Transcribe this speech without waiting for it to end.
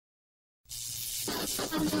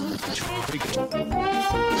Let's intercept the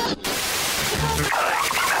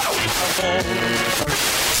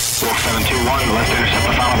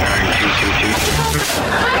final bearing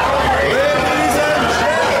 222. Ladies and gentlemen,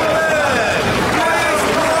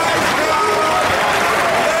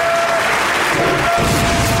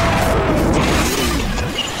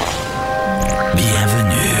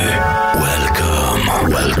 bienvenue. Welcome.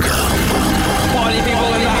 Party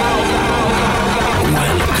people in the house.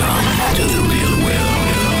 Welcome to the real world.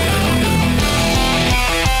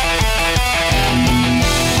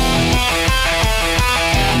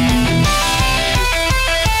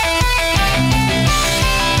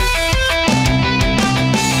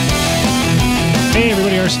 Hey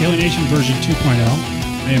everybody, RC Heli Nation version 2.0.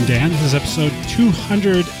 I am Dan. This is episode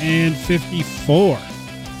 254.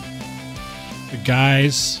 The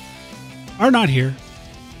guys are not here.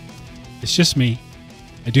 It's just me.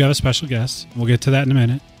 I do have a special guest. We'll get to that in a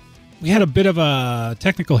minute. We had a bit of a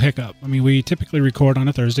technical hiccup. I mean, we typically record on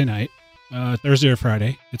a Thursday night, Thursday or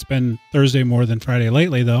Friday. It's been Thursday more than Friday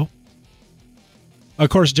lately, though. Of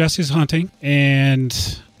course, Jesse's hunting, and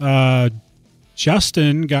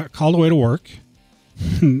Justin got called away to work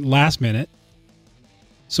last minute.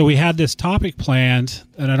 So we had this topic planned,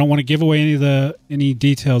 and I don't want to give away any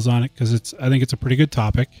details on it because I think it's a pretty good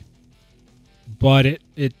topic. But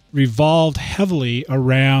it revolved heavily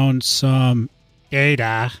around some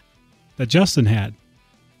data that Justin had.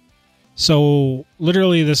 So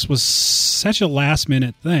literally, this was such a last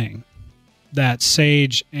minute thing that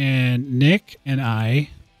Sage and Nick and I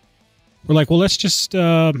were like, well, let's just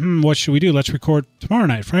what should we do? Let's record tomorrow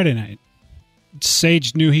night, Friday night.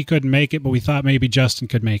 Sage knew he couldn't make it, but we thought maybe Justin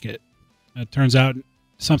could make it. It turns out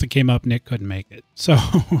something came up, Nick couldn't make it. So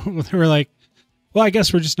they were like, well, I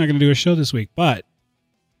guess we're just not going to do a show this week. But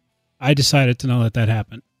I decided to not let that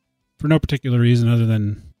happen for no particular reason other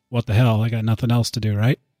than, what the hell, I got nothing else to do,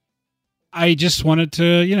 right? I just wanted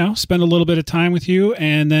to, spend a little bit of time with you,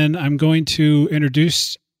 and then I'm going to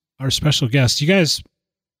introduce our special guest. You guys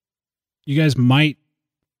might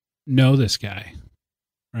know this guy,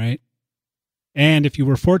 right? And if you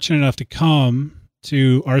were fortunate enough to come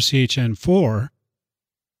to RCHN 4,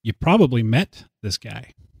 you probably met this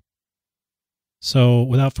guy. So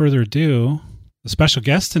without further ado, the special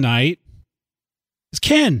guest tonight is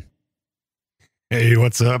Ken. Hey,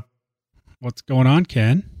 what's up? What's going on,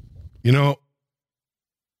 Ken? The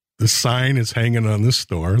sign is hanging on the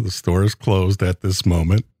store. The store is closed at this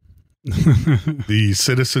moment. The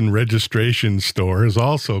citizen registration store is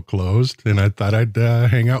also closed, and I thought I'd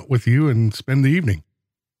hang out with you and spend the evening.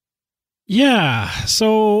 Yeah.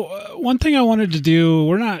 So one thing I wanted to do,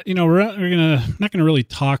 we're not gonna really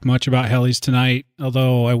talk much about helis tonight,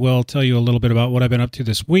 although I will tell you a little bit about what I've been up to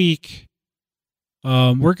this week.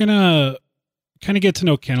 We're gonna kind of get to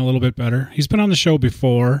know Ken a little bit better. He's been on the show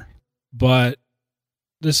before, but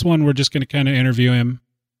this one we're just gonna kind of interview him.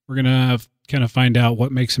 We're gonna kind of find out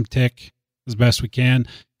what makes him tick as best we can,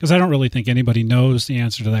 because I don't really think anybody knows the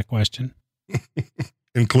answer to that question,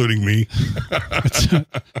 including me. It's a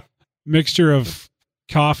mixture of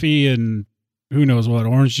coffee and who knows what,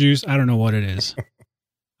 orange juice. I don't know what it is.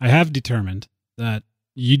 I have determined that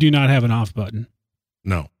you do not have an off button.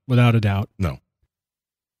 No. Without a doubt. No.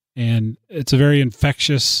 And it's a very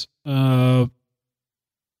infectious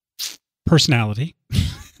personality.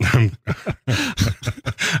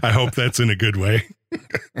 I hope that's in a good way.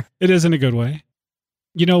 It is in a good way.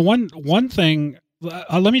 One thing,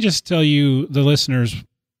 let me just tell you, the listeners,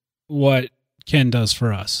 what Ken does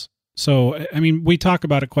for us. So, I mean, we talk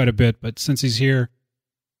about it quite a bit, but since he's here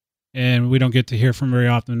and we don't get to hear from him very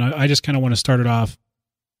often, I just kind of want to start it off.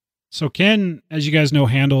 So Ken, as you guys know,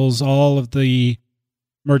 handles all of the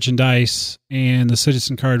merchandise and the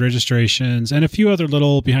citizen card registrations and a few other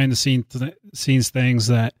little behind the scenes things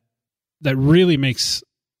that really makes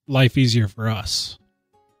life easier for us.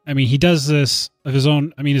 I mean, he does this of his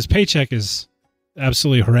own. I mean, his paycheck is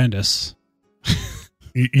absolutely horrendous.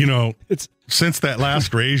 It's since that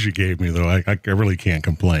last raise you gave me, though, I really can't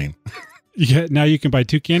complain. Now you can buy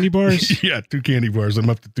 2 candy bars. Yeah, 2 candy bars. I'm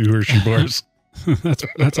up to 2 Hershey bars.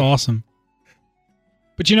 That's awesome.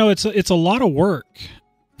 But it's a lot of work.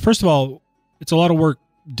 First of all, it's a lot of work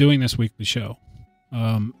doing this weekly show.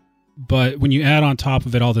 But when you add on top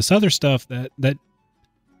of it all this other stuff that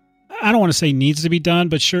I don't want to say needs to be done,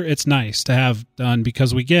 but sure, it's nice to have done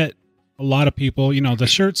because we get a lot of people, the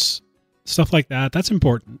shirts, stuff like that. That's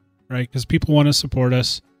important, right? Because people want to support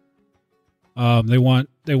us. They want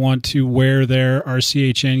to wear their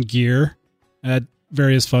RCHN gear at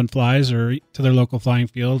various fun flies or to their local flying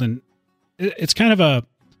field. And it's kind of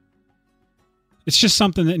it's just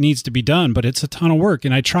something that needs to be done, but it's a ton of work.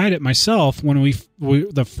 And I tried it myself when we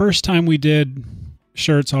the first time we did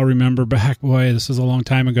shirts. I'll remember back, boy, this is a long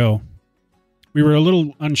time ago. We were a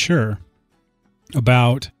little unsure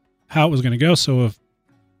about how it was going to go. So if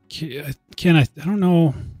Ken, I don't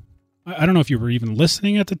know. I don't know if you were even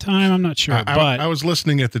listening at the time. I'm not sure. I was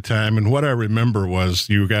listening at the time, and what I remember was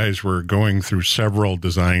you guys were going through several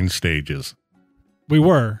design stages. We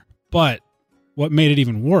were, but what made it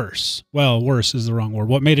even worse, well, worse is the wrong word.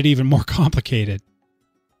 What made it even more complicated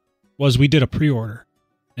was we did a pre-order.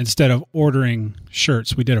 Instead of ordering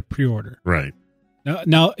shirts, we did a pre-order. Right.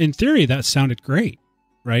 Now, in theory, that sounded great,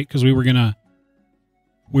 right? Because we weren't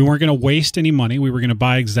gonna waste any money. We were gonna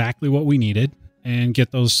buy exactly what we needed and get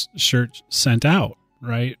those shirts sent out,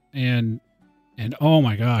 right? And oh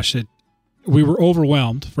my gosh, we were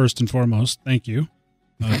overwhelmed, first and foremost. Thank you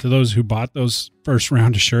to those who bought those first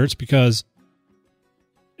round of shirts, because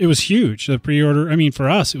it was huge. The pre-order, I mean, for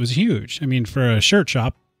us, it was huge. I mean, for a shirt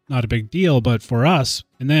shop, not a big deal, but for us,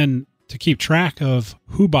 and then to keep track of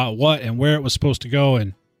who bought what and where it was supposed to go,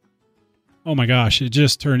 and oh my gosh, it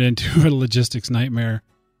just turned into a logistics nightmare.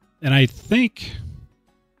 And I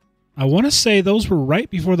want to say those were right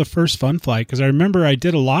before the first Fun Fly, because I remember I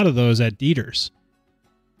did a lot of those at Dieter's.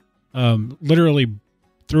 Literally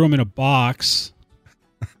threw them in a box,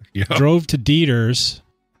 drove to Dieter's,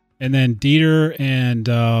 and then Dieter and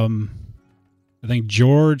I think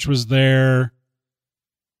George was there,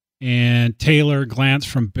 and Taylor Glantz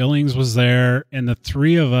from Billings was there, and the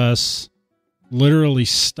three of us literally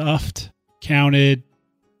stuffed, counted,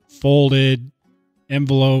 folded,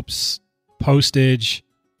 envelopes, postage,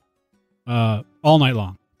 all night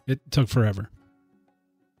long. It took forever.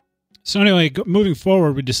 So anyway, moving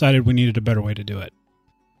forward, we decided we needed a better way to do it.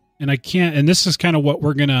 And and this is kind of what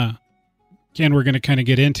we're going to kind of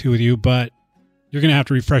get into with you, but you're going to have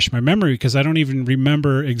to refresh my memory because I don't even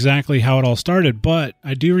remember exactly how it all started, but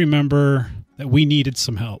I do remember that we needed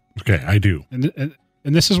some help. Okay, I do. And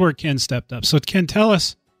this is where Ken stepped up. So Ken, tell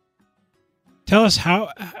us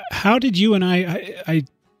how did you and I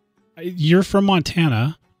you're from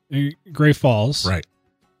Montana, Gray Falls. Right.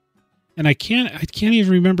 And I can't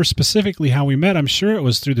even remember specifically how we met. I'm sure it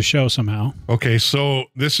was through the show somehow. Okay, so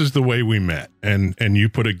this is the way we met, and you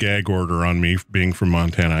put a gag order on me being from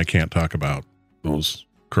Montana. I can't talk about those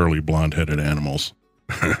curly blonde-headed animals.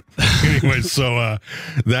 Anyway, so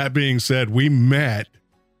that being said, we met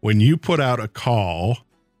when you put out a call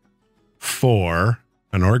for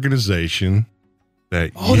an organization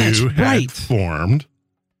that you had formed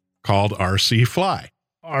called RC Fly.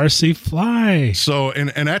 RC Fly. So,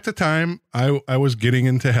 and at the time, I was getting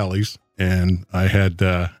into helis, and I'd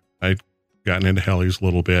gotten into helis a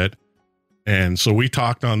little bit, and so we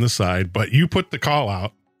talked on the side. But you put the call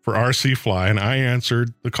out for RC Fly, and I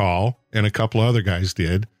answered the call, and a couple other guys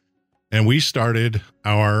did, and we started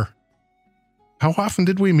our. How often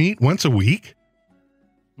did we meet? Once a week?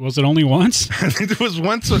 Was it only once? I think it was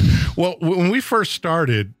once. Well, when we first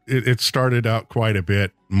started, it started out quite a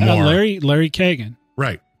bit more. Larry Kagan.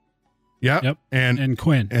 Right. Yep. And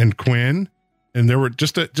Quinn. And there were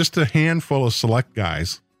just a handful of select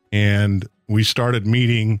guys. And we started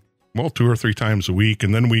meeting, 2 or 3 times a week.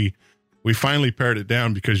 And then we finally pared it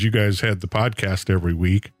down because you guys had the podcast every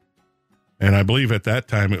week. And I believe at that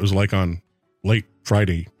time it was like on late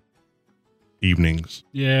Friday evenings.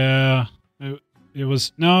 Yeah. It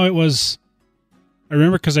was, I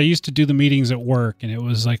remember because I used to do the meetings at work, and it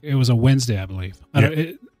was a Wednesday, I believe.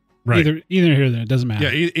 Right. Either here or there, it doesn't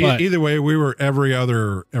matter. Yeah. Either way, we were every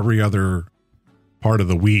other part of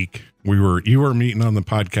the week. You were meeting on the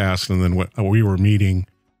podcast, and then we were meeting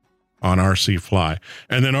on RC Fly,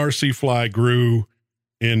 and then RC Fly grew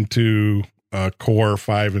into a core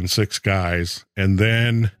 5 and 6 guys, and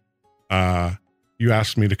then you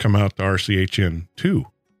asked me to come out to RCHN 2,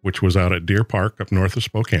 which was out at Deer Park up north of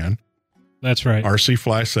Spokane. That's right. RC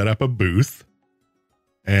Fly set up a booth,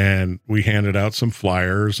 and we handed out some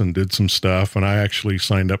flyers and did some stuff. And I actually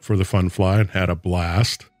signed up for the Fun Fly and had a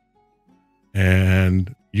blast.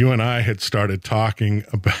 And you and I had started talking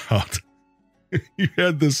about, you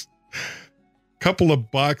had this couple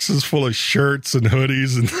of boxes full of shirts and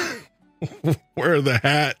hoodies and where are the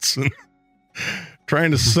hats and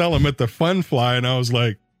trying to sell them at the Fun Fly. And I was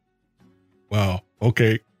like, wow,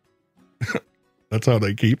 okay. That's how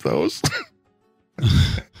they keep those.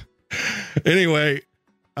 Anyway,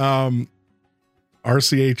 RCHN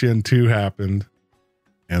 2 happened,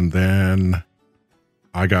 and then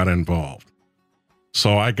I got involved.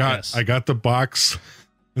 So I got the box,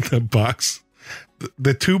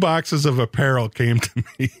 the 2 boxes of apparel came to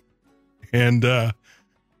me, and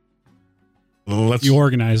you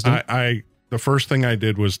organized it. the first thing I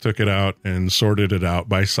did was took it out and sorted it out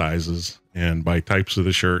by sizes and by types of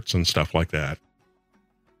the shirts and stuff like that.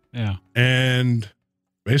 Yeah. And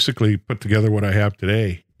basically put together what I have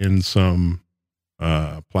today in some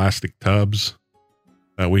plastic tubs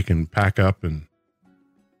that we can pack up and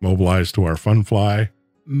mobilize to our Fun Fly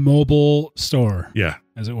Mobile store. Yeah,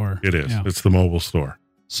 As it were. it is. Yeah. It's the mobile store.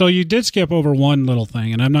 So you did skip over one little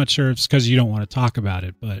thing, and I'm not sure if it's because you don't want to talk about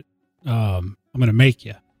it, but I'm going to make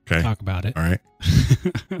you Okay. talk about it. All right.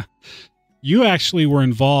 You actually were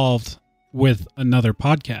involved with another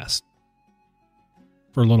podcast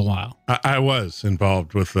for a little while. I was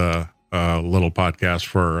involved with a little podcast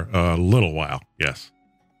for a little while. Yes.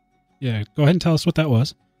 Yeah, go ahead and tell us what that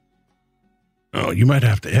was. Oh, you might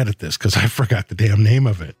have to edit this because I forgot the damn name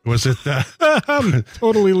of it. Was it? I'm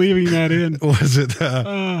totally leaving that in. Was it?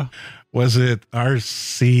 Was it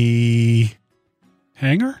RC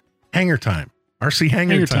Hanger? Hanger Time? RC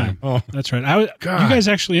Hanger, Hanger Time. Time. Oh, That's right. You God. guys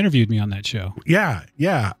actually interviewed me on that show. yeah.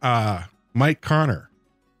 Mike Connor.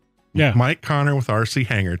 Yeah. Mike Connor with RC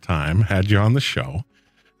Hanger Time had you on the show.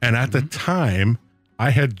 And at the time,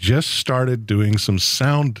 I had just started doing some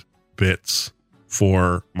sound bits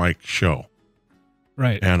for Mike's show.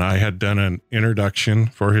 Right. And I had done an introduction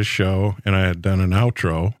for his show, and I had done an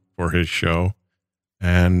outro for his show.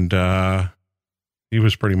 And he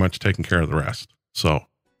was pretty much taking care of the rest. So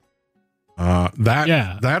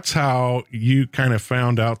that's how you kind of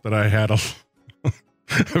found out that I had a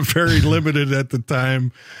very limited at the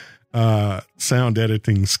time sound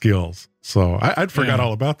editing skills. So I'd forgot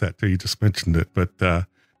all about that till you just mentioned it. But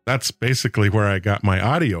that's basically where I got my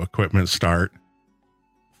audio equipment start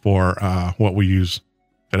for what we use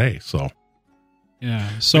today. So yeah.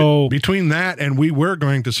 So between that and we were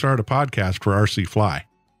going to start a podcast for RC Fly.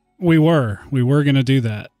 we were going to do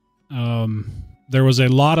that. There was a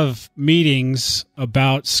lot of meetings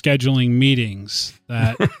about scheduling meetings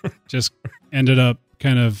that just ended up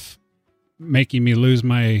kind of making me lose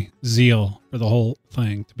my zeal for the whole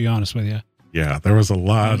thing, to be honest with you. Yeah, there was a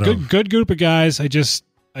lot of good group of guys. Some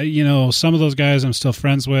of those guys I'm still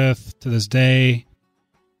friends with to this day.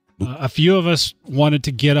 A few of us wanted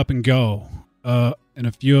to get up and go, and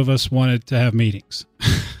a few of us wanted to have meetings.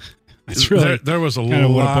 That's really there was a kind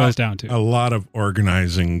of what it boils lot, down to. a lot of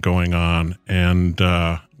organizing going on, and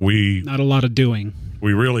we Not a lot of doing.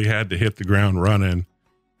 really had to hit the ground running,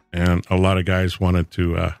 and a lot of guys wanted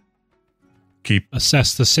to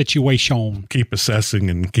Assess the situation. keep assessing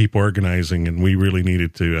and keep organizing, and we really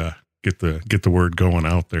needed to get the word going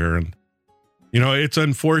out there. And it's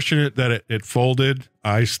unfortunate that it folded.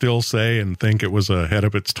 I still say and think it was ahead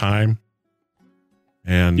of its time.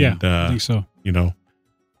 And Yeah, I think so.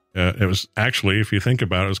 it was actually, if you think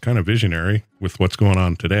about it, it was kind of visionary with what's going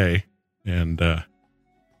on today. And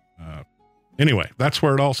anyway, that's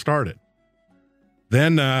where it all started.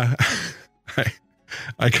 Then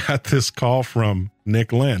I got this call from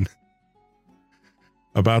Nick Lynn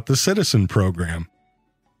about the Citizen program.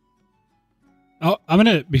 Oh,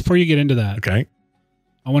 before you get into that, Okay.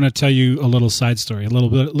 I want to tell you a little side story, a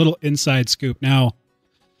little inside scoop. Now,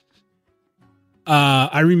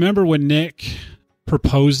 I remember when Nick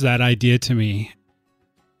proposed that idea to me,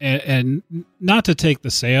 and not to take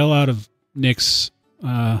the sail out of Nick's,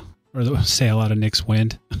 or the sail out of Nick's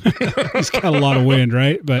wind. He's got a lot of wind,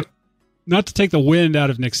 right? But not to take the wind out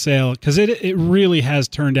of Nick's sail, because it really has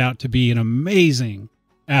turned out to be an amazing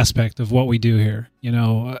aspect of what we do here.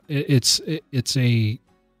 It's a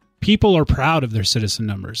people are proud of their citizen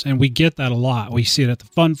numbers, and we get that a lot. We see it at the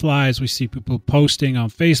Fun Flies. We see people posting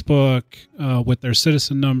on Facebook with their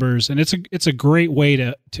citizen numbers, and it's a great way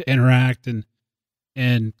to interact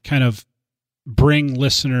and kind of bring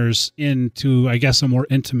listeners into, I guess, a more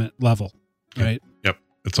intimate level, right? Yep.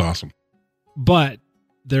 It's awesome. But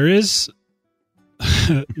there is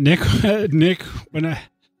Nick.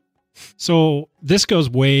 So this goes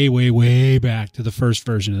way, way, way back to the first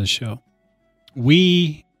version of the show.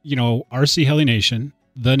 We, RC Heli Nation,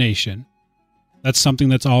 the nation, that's something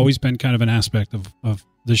that's always been kind of an aspect of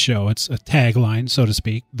the show. It's a tagline, so to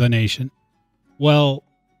speak, the nation. Well,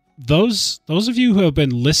 those of you who have been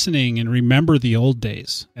listening and remember the old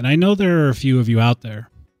days, and I know there are a few of you out there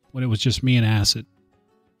when it was just me and Acid,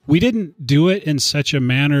 we didn't do it in such a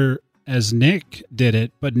manner as Nick did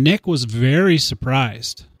it, but Nick was very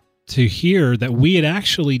surprised to hear that we had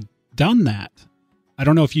actually done that. I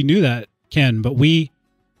don't know if you knew that, Ken, but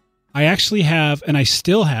I actually have, and I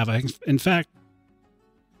still have. In fact,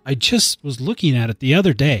 I just was looking at it the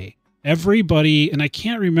other day. Everybody, and I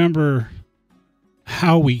can't remember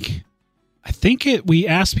how we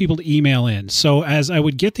asked people to email in. So as I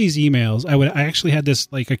would get these emails, I actually had this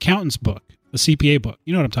like accountant's book a CPA book.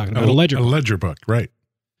 You know what I'm talking about? A ledger A book. ledger book, right.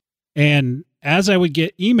 And as I would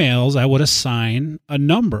get emails, I would assign a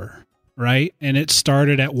number, right? And it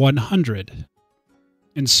started at 100.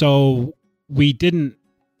 And so we didn't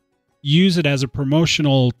use it as a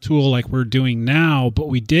promotional tool like we're doing now, but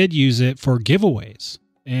we did use it for giveaways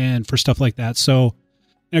and for stuff like that. So,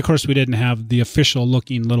 and of course, we didn't have the official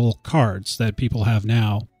looking little cards that people have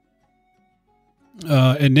now.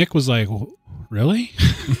 And Nick was like, really?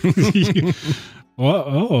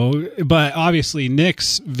 Oh, but obviously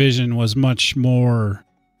Nick's vision was much more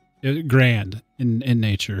grand in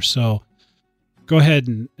nature. So go ahead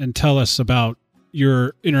and tell us about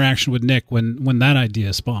your interaction with Nick when that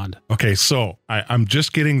idea spawned. Okay, so I'm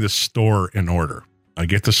just getting the store in order. I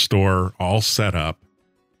get the store all set up,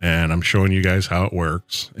 and I'm showing you guys how it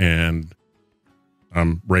works, and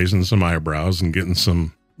I'm raising some eyebrows and getting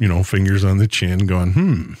some, fingers on the chin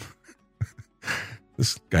going,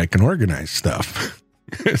 this guy can organize stuff,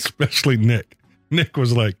 especially Nick. Nick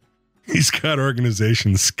was like, he's got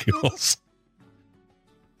organization skills.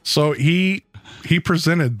 So he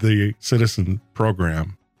presented the Citizen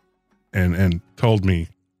program and told me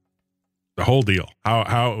the whole deal,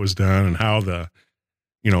 how it was done and how the,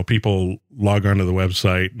 people log onto the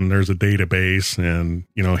website and there's a database and,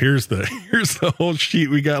 here's the whole sheet.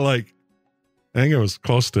 We got I think it was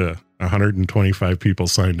close to 125 people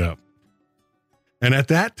signed up. And at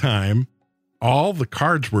that time, all the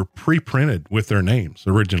cards were pre-printed with their names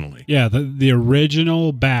originally. Yeah, the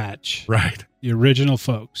original batch. Right. The original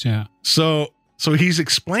folks, yeah. So he's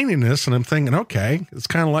explaining this, and I'm thinking, okay, it's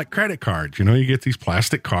kind of like credit cards. You get these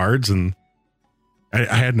plastic cards, and I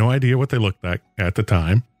had no idea what they looked like at the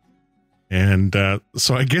time. And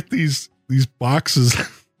so I get these boxes,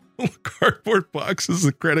 cardboard boxes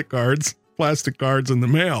of credit cards, plastic cards in the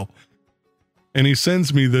mail. And he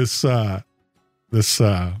sends me this letter.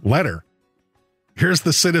 Here's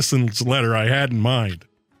the Citizen's letter I had in mind.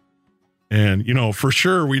 And, for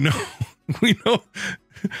sure we know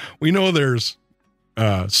there's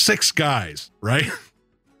 6 guys, right?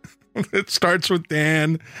 It starts with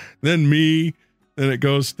Dan, then me, then it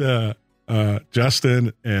goes to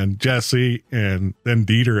Justin and Jesse, and then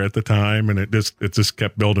Dieter at the time, and it just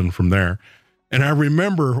kept building from there. And I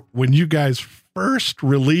remember when you guys first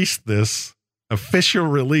released this official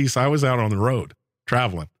release, I was out on the road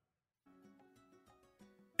traveling,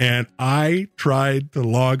 and I tried to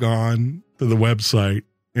log on to the website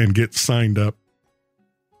and get signed up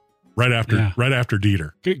right after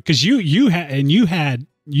Dieter. Because you knew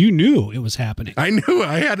it was happening. I knew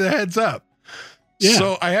I had the heads up. Yeah.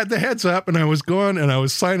 So I had the heads up, and I was going and I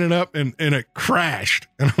was signing up, and it crashed.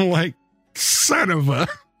 And I'm like, son of a,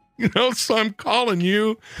 so I'm calling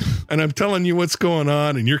you and I'm telling you what's going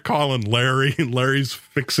on, and you're calling Larry, and Larry's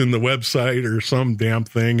fixing the website or some damn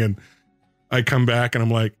thing. And I come back and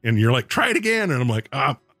I'm like, and you're like, try it again. And I'm like,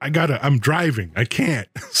 I'm driving. I can't.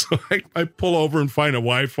 So I pull over and find a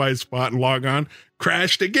Wi-Fi spot and log on,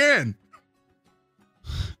 crashed again.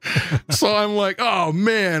 So I'm like, oh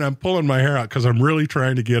man, I'm pulling my hair out because I'm really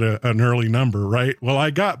trying to get an early number, right? Well,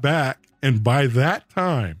 I got back, and by that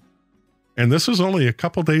time, and this was only a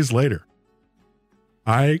couple days later,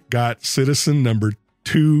 I got Citizen number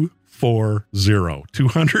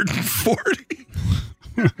 240.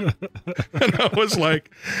 And I was like,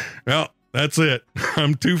 well, that's it.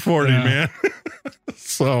 I'm 240, man.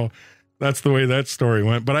 So that's the way that story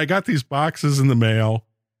went. But I got these boxes in the mail,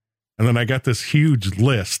 and then I got this huge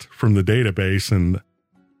list from the database, and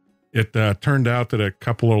it turned out that a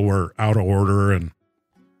couple were out of order and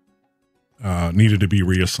needed to be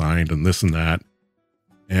reassigned and this and that.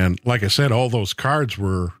 And like I said, all those cards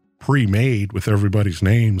were pre-made with everybody's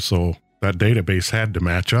name, so that database had to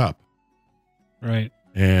match up. Right.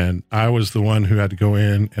 And I was the one who had to go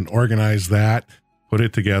in and organize that, put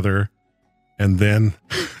it together, and then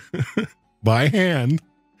by hand,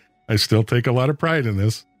 I still take a lot of pride in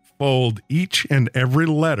this, fold each and every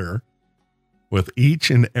letter with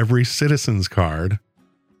each and every Citizen's card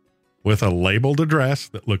with a labeled address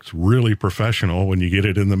that looks really professional when you get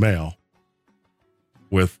it in the mail,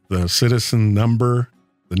 with the Citizen number,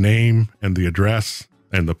 the name, and the address,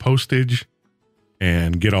 and the postage,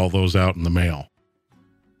 and get all those out in the mail.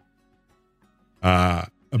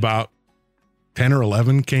 About 10 or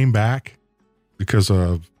 11 came back because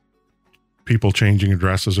of people changing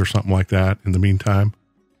addresses or something like that in the meantime,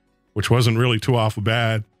 which wasn't really too awful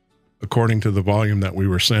bad according to the volume that we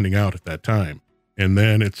were sending out at that time. And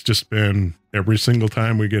then it's just been every single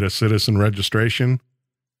time we get a Citizen registration,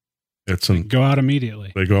 Go out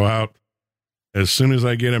immediately. They go out as soon as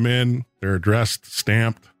I get them in. They're addressed,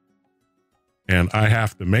 stamped, and I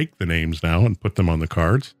have to make the names now and put them on the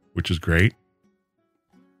cards, which is great.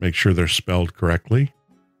 make sure they're spelled correctly,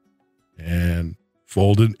 and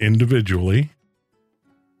folded individually,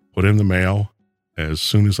 put in the mail as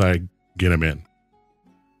soon as I get them in.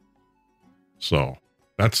 So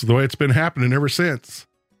that's the way it's been happening ever since.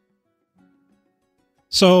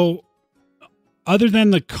 So other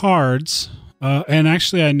than the cards, and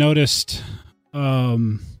actually I noticed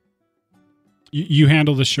you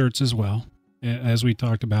handle the shirts as well, as we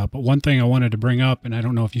talked about. But one thing I wanted to bring up, and I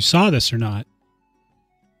don't know if you saw this or not,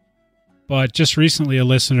 but just recently a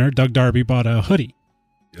listener, Doug Darby, bought a hoodie.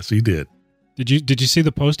 Yes, he did. Did you see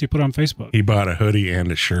the post he put on Facebook? He bought a hoodie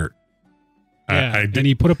and a shirt. Yeah, I did. And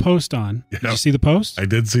he put a post on. Did you see the post? I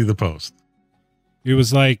did see the post. He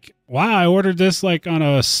was like, wow, I ordered this like on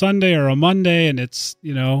a Sunday or a Monday, and it's,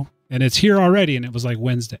 and it's here already. And it was like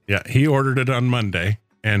Wednesday. Yeah, he ordered it on Monday,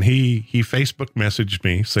 and he Facebook messaged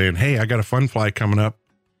me saying, hey, I got a fun fly coming up.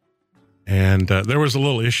 And there was a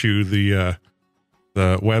little issue. The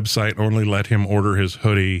website only let him order his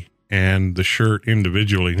hoodie and the shirt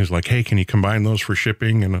individually. And he's like, hey, can you combine those for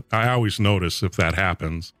shipping? And I always notice if that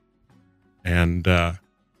happens. And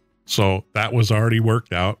so that was already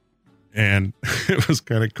worked out. And it was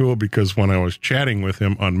kind of cool because when I was chatting with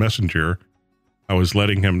him on Messenger, I was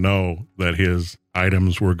letting him know that his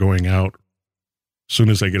items were going out. As soon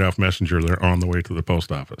as I get off Messenger, they're on the way to the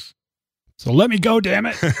post office. So let me go, damn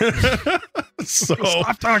it. So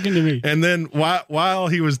stop talking to me. And then while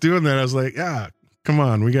he was doing that, I was like, come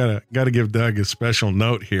on, we gotta give Doug a special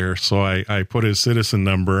note here. So I put his citizen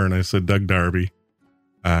number and I said, Doug Darby,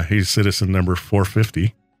 he's citizen number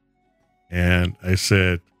 450. And I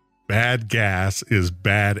said, bad gas is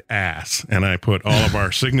bad ass. And I put all of our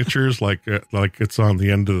signatures like it's on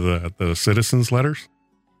the end of the citizens letters.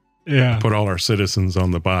 Yeah. I put all our citizens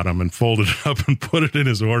on the bottom and folded it up and put it in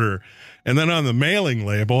his order. And then on the mailing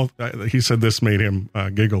label, he said this made him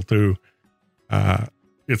giggle too.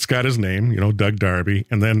 It's got his name, Doug Darby.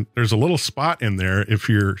 And then there's a little spot in there if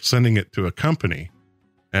you're sending it to a company.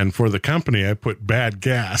 And for the company, I put bad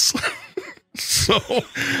gas. So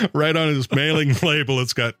right on his mailing label,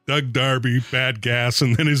 it's got Doug Darby, bad gas,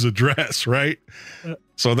 and then his address, right?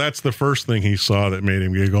 So that's the first thing he saw that made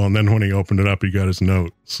him giggle. And then when he opened it up, he got his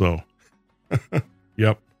note. So,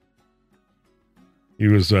 yep. He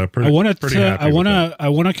was pretty happy. I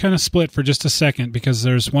want to kind of split for just a second because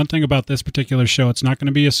there's one thing about this particular show. It's not going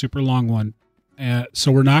to be a super long one.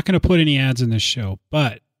 So we're not going to put any ads in this show.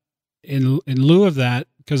 But in lieu of that,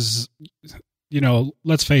 because,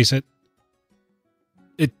 let's face it,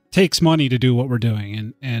 it takes money to do what we're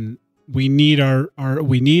doing, and we need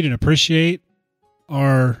we need and appreciate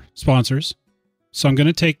our sponsors. So I'm going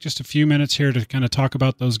to take just a few minutes here to kind of talk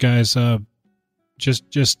about those guys,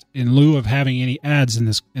 just in lieu of having any ads in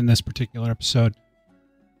this particular episode.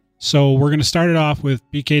 So we're going to start it off with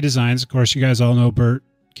BK Designs. Of course, you guys all know Bert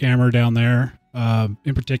Kammer down there.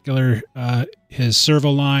 In particular, his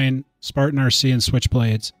servo line, Spartan RC, and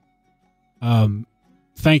Switchblades.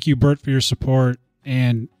 Thank you, Bert, for your support.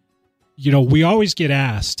 And, we always get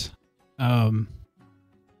asked, how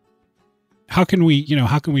can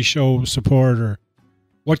we show support, or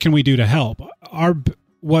what can we do to help?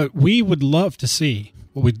 What we would love to see,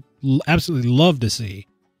 what we'd absolutely love to see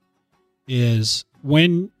is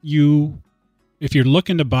if you're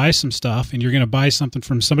looking to buy some stuff and you're going to buy something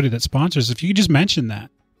from somebody that sponsors, if you could just mention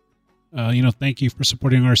that, thank you for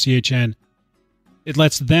supporting RCHN. It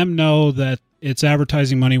lets them know that it's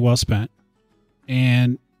advertising money well spent,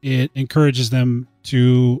 and it encourages them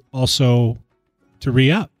to also to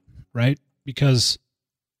re-up, right? Because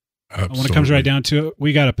when it comes right down to it,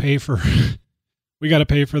 we got to pay for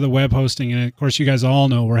the web hosting. And of course, you guys all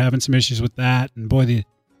know we're having some issues with that. And boy, they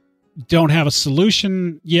don't have a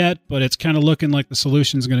solution yet, but it's kind of looking like the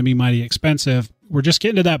solution is going to be mighty expensive. We're just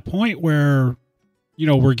getting to that point where,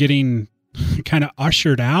 we're getting kind of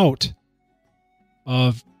ushered out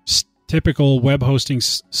of typical web hosting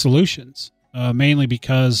solutions, mainly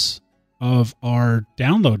because of our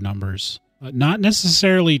download numbers, not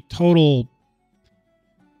necessarily total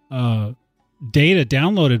data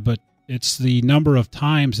downloaded, but it's the number of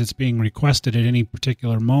times it's being requested at any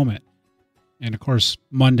particular moment. And of course,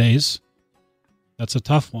 Mondays, that's a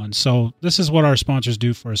tough one. So this is what our sponsors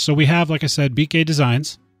do for us. So we have, like I said, BK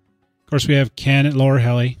Designs. Of course, we have Ken at Lower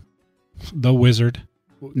Heli, the wizard.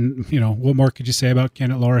 What more could you say about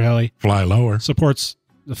Ken at Lower Heli? Fly lower. Supports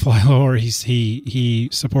the Fly Lower. He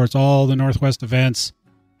supports all the Northwest events.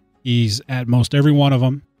 He's at most every one of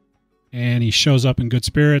them, and he shows up in good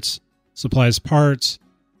spirits, supplies parts,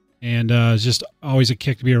 and is just always a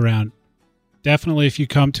kick to be around. Definitely, if you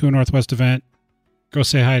come to a Northwest event, go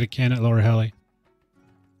say hi to Ken at Lower Heli.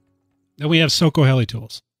 Then we have Soko Heli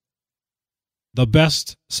Tools. the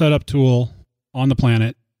best setup tool on the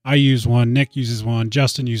planet. I use one. Nick uses one.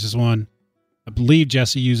 Justin uses one. I believe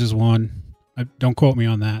Jesse uses one. Don't quote me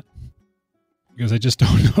on that because I just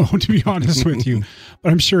don't know, to be honest with you.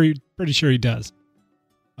 But I'm pretty sure he does.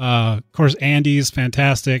 Of course, Andy is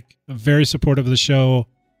fantastic. Very supportive of the show.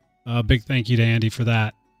 Big thank you to Andy for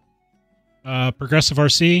that. Progressive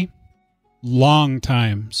RC,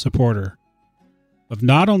 long-time supporter of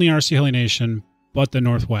not only RC Heli Nation, but the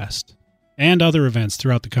Northwest and other events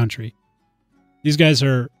throughout the country. These guys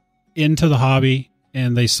are into the hobby,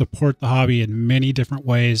 and they support the hobby in many different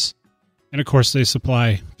ways. And, of course, they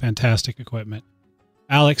supply fantastic equipment.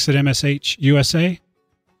 Alex at MSH USA,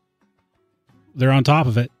 they're on top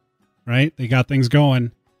of it, right? They got things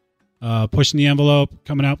going, pushing the envelope,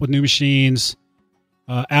 coming out with new machines.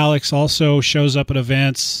 Alex also shows up at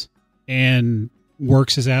events and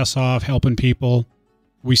works his ass off helping people.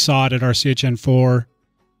 We saw it at our CHN4.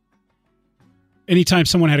 Anytime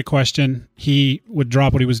someone had a question, he would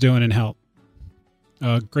drop what he was doing and help.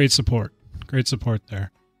 Great support. Great support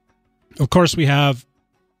there. Of course, we have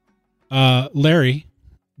Larry,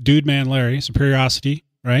 Dude Man Larry, Superiority,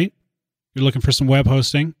 right? You're looking for some web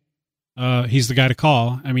hosting. He's the guy to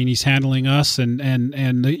call. I mean, he's handling us. And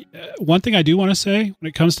the, one thing I do want to say when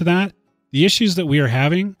it comes to that, the issues that we are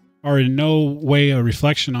having are in no way a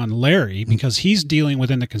reflection on Larry because he's dealing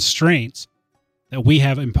within the constraints that we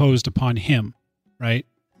have imposed upon him, right?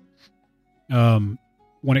 When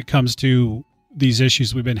it comes to these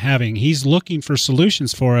issues we've been having, he's looking for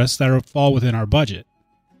solutions for us that fall within our budget.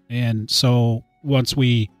 And so once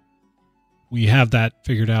we have that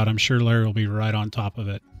figured out, I'm sure Larry will be right on top of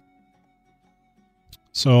it.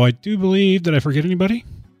 So I do believe, did I forget anybody?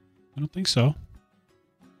 I don't think so.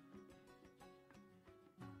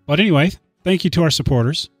 But anyway, thank you to our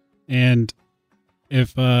supporters. And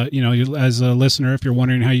if, as a listener, if you're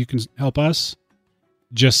wondering how you can help us,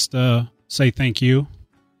 just say thank you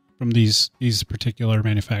from these particular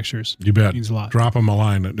manufacturers. You bet. It means a lot. Drop them a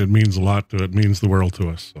line. It means a lot. It means the world to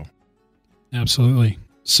us. So, absolutely.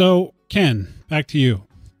 So, Ken, back to you.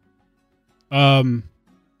 I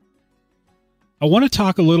want to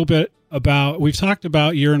talk a little bit about, we've talked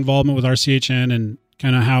about your involvement with RCHN and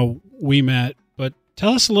kind of how we met, but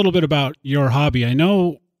tell us a little bit about your hobby. I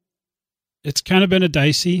know it's kind of been a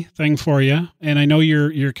dicey thing for you, and I know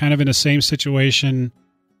you're kind of in the same situation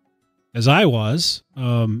as I was.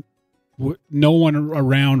 No one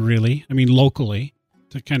around really, I mean, locally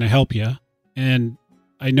to kind of help you. And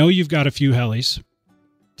I know you've got a few helis.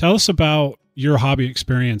 Tell us about your hobby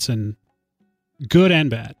experience, and good and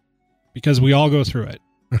bad, because we all go through it.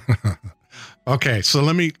 Okay, so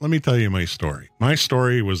let me tell you my story. My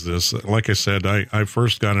story was this. Like I said, I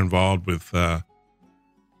first got involved with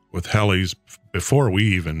helis before we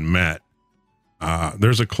even met.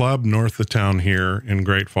 There's a club north of town here in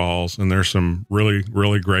Great Falls, and there's some really,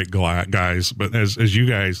 really great guys. But as you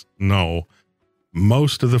guys know,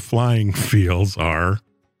 most of the flying fields are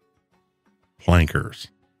plankers.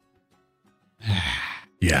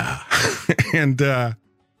 Yeah. And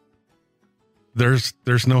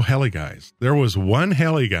there's no heli guys. There was one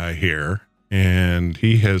heli guy here, and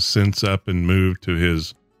he has since up and moved to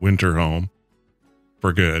his winter home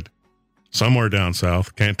for good. Somewhere down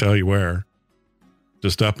south. Can't tell you where.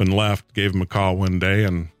 Just up and left, gave him a call one day,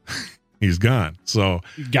 and he's gone. So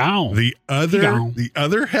gone. The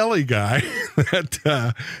other heli guy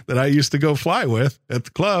that I used to go fly with at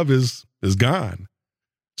the club is gone.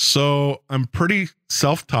 So I'm pretty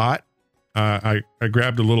self-taught. I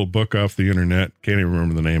grabbed a little book off the internet. Can't even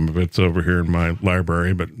remember the name of it. It's over here in my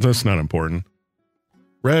library, but that's not important.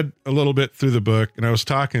 Read a little bit through the book, and I was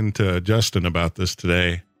talking to Justin about this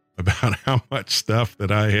today, about how much stuff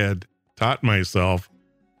that I had taught myself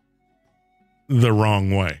the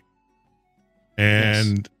wrong way.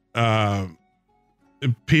 And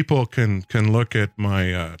people can look at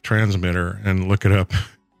my transmitter and look it up.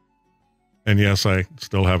 And yes, I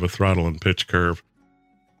still have a throttle and pitch curve.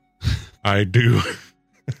 I do.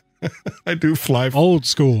 I do fly. Old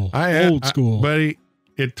school. Old school. Buddy,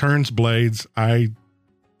 it turns blades. I'm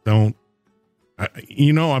not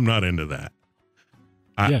into that.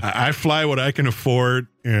 I fly what I can afford,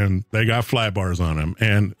 and they got fly bars on them.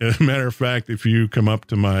 And as a matter of fact, if you come up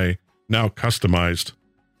to my now customized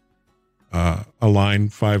Align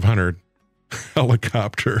 500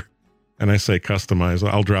 helicopter, and I say customized,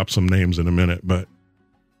 I'll drop some names in a minute, but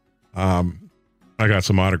I got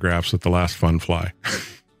some autographs at the last fun fly.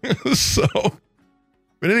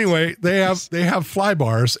 But anyway, they have fly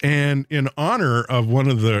bars, and in honor of one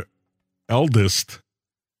of the eldest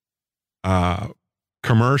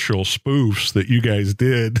commercial spoofs that you guys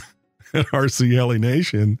did at RC Heli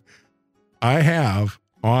Nation, I have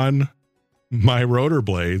on my rotor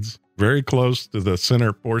blades, very close to the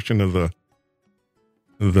center portion of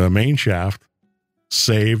the main shaft,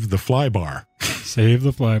 saved the fly bar. Save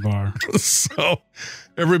the fly bar. So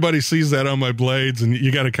everybody sees that on my blades, and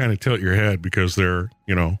you got to kind of tilt your head because they're,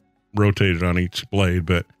 rotated on each blade.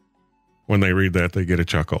 But when they read that, they get a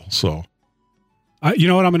chuckle. So, you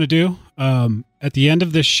know what I'm going to do? At the end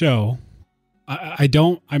of this show,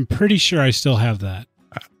 I'm pretty sure I still have that.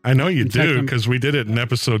 I know you do because we did it in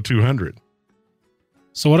episode 200.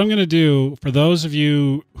 So what I'm going to do for those of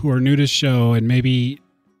you who are new to the show and maybe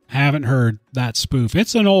haven't heard that spoof,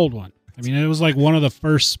 it's an old one. I mean, it was like one of the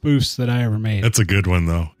first spoofs that I ever made. That's a good one,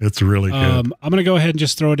 though. It's really good. I'm going to go ahead and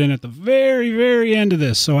just throw it in at the very, very end of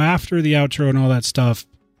this. So after the outro and all that stuff,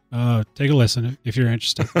 take a listen if you're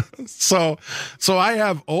interested. So I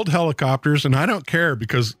have old helicopters, and I don't care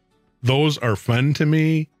because those are fun to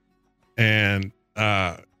me. And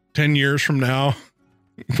 10 years from now,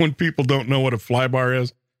 when people don't know what a flybar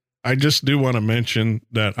is, I just do want to mention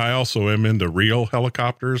that I also am into real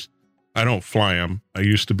helicopters. I don't fly them. I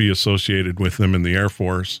used to be associated with them in the Air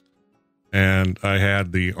Force, and I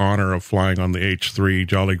had the honor of flying on the H-3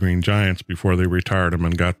 Jolly Green Giants before they retired them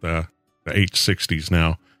and got the H-60s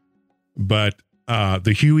now. But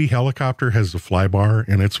the Huey helicopter has a flybar,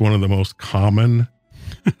 and it's one of the most common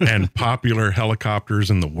and popular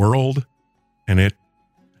helicopters in the world, and it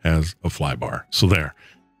has a flybar. So there.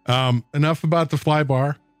 Enough about the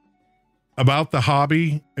flybar. About the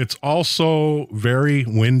hobby, it's also very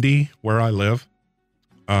windy where I live.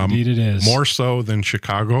 Indeed it is. More so than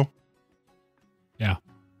Chicago. Yeah.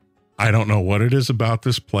 I don't know what it is about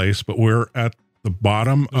this place, but we're at the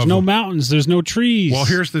bottom There's no mountains. There's no trees. Well,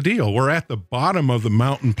 here's the deal. We're at the bottom of the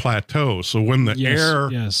mountain plateau. So when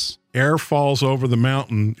the air falls over the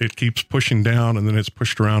mountain, it keeps pushing down, and then it's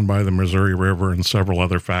pushed around by the Missouri River and several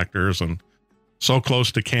other factors. And so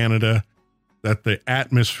close to Canada that the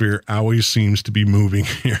atmosphere always seems to be moving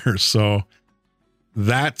here. So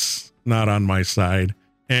that's not on my side.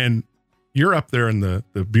 And you're up there in the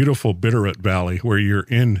beautiful Bitterroot Valley, where you're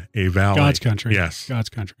in a valley. God's country. Yes. God's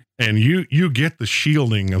country. And you get the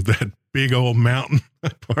shielding of that big old mountain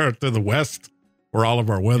part to the west where all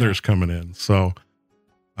of our weather's coming in. So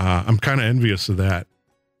I'm kind of envious of that.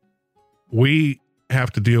 We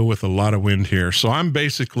have to deal with a lot of wind here. So I'm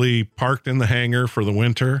basically parked in the hangar for the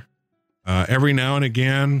winter. Every now and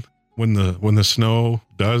again, when the snow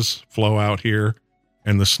does flow out here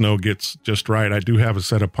and the snow gets just right, I do have a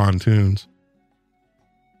set of pontoons,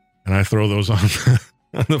 and I throw those on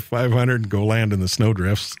the 500 and go land in the snow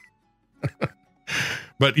drifts.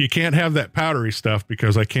 But you can't have that powdery stuff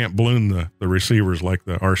because I can't balloon the receivers like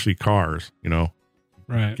the RC cars,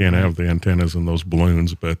 Right. Can't have the antennas in those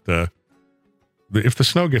balloons. But if the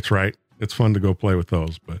snow gets right, it's fun to go play with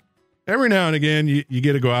those. But every now and again, you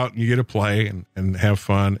get to go out and you get to play and have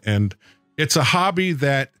fun. And it's a hobby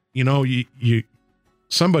that,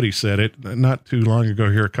 somebody said it not too long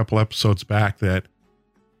ago here, a couple episodes back, that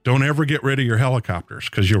don't ever get rid of your helicopters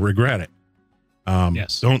because you'll regret it.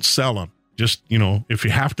 Yes. Don't sell them. Just, if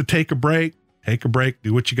you have to take a break,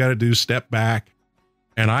 do what you got to do, step back.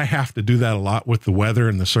 And I have to do that a lot with the weather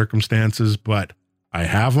and the circumstances, but I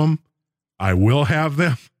have them. I will have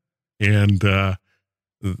them. And,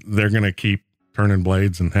 they're going to keep turning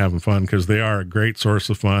blades and having fun because they are a great source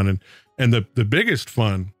of fun. And the biggest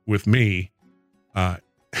fun with me,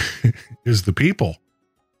 is the people.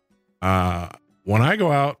 When I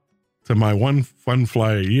go out to my one fun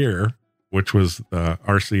fly a year, which was the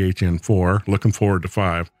RCHN 4, looking forward to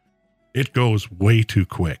 5, it goes way too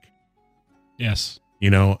quick. Yes.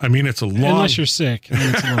 It's a long... Unless you're sick, and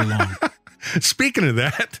then it's a little long. Speaking of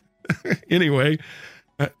that, anyway,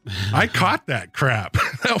 I caught that crap.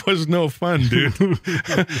 That was no fun, dude.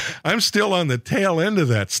 I'm still on the tail end of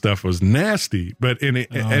that stuff. It was nasty. But in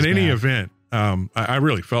any event, I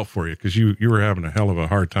really felt for you because you were having a hell of a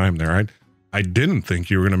hard time there. I didn't think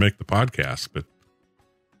you were going to make the podcast, but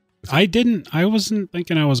I wasn't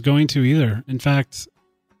thinking I was going to either. In fact,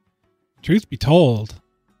 truth be told,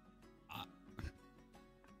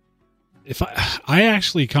 if I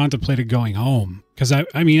actually contemplated going home because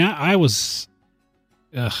I was,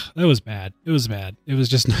 that was bad. It was bad. It was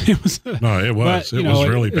just, it was. No, it was. But, it was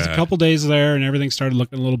really bad. It was a couple days there and everything started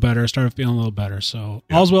looking a little better. Started feeling a little better. So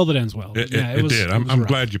all's well that ends well. It did. I'm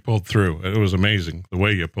glad you pulled through. It was amazing the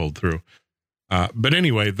way you pulled through. But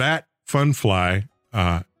anyway, that fun fly,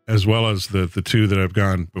 as well as the two that I've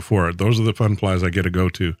gone before, those are the fun flies I get to go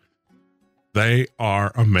to. They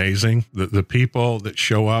are amazing. The people that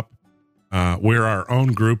show up, we're our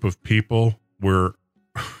own group of people. We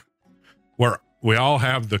all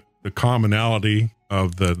have the commonality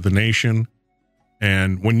of the nation.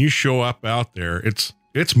 And when you show up out there,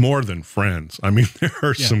 it's more than friends. I mean, there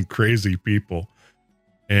are some crazy people.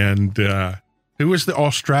 And who was the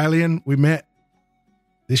Australian we met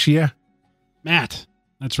this year? Matt.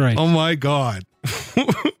 That's right. Oh my God.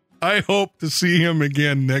 I hope to see him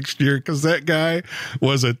again next year, because that guy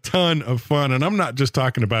was a ton of fun. And I'm not just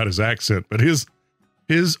talking about his accent, but his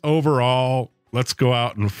overall, let's go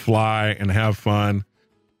out and fly and have fun.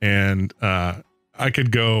 And I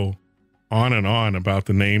could go on and on about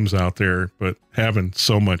the names out there, but having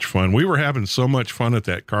so much fun. We were having so much fun at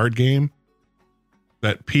that card game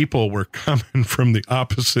that people were coming from the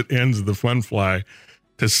opposite ends of the fun fly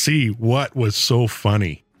to see what was so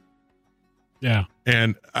funny. Yeah.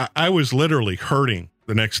 And I was literally hurting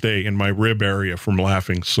the next day in my rib area from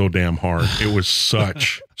laughing so damn hard. It was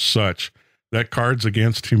such that Cards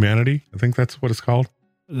Against Humanity. I think that's what it's called.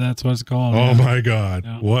 That's what it's called. Oh my God.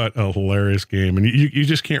 Yeah. What a hilarious game. And you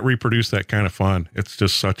just can't reproduce that kind of fun. It's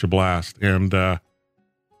just such a blast. And,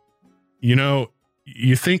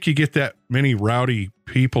 you think you get that many rowdy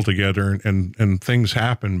people together and things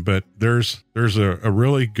happen, but there's a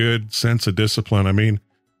really good sense of discipline. I mean,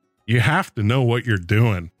 you have to know what you're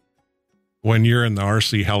doing when you're in the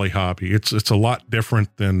RC heli hobby. It's a lot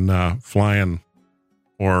different than flying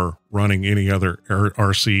or running any other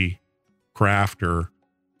RC craft or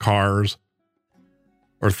cars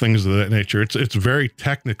or things of that nature. It's very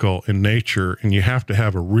technical in nature, and you have to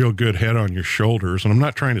have a real good head on your shoulders. And I'm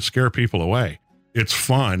not trying to scare people away. It's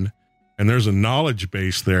fun, and there's a knowledge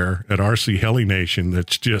base there at RC Heli Nation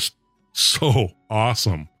that's just so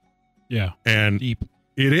awesome. Yeah. And deep.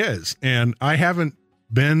 It is. And I haven't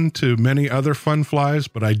been to many other fun flies,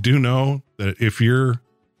 but I do know that if you're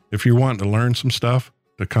wanting to learn some stuff,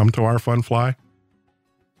 to come to our fun fly.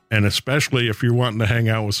 And especially if you're wanting to hang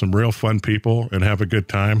out with some real fun people and have a good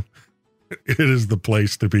time, it is the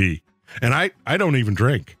place to be. And I don't even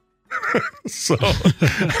drink. So,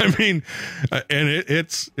 I mean, and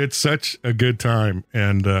it's such a good time.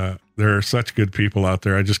 And there are such good people out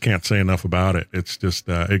there. I just can't say enough about it. It's just,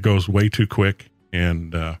 it goes way too quick.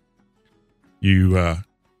 And you,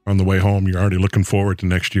 on the way home, you're already looking forward to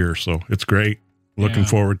next year. So it's great. Looking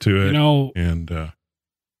forward to it. And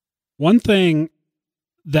one thing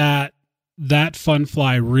that fun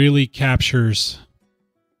fly really captures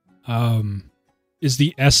is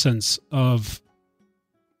the essence of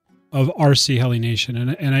RC Heli Nation,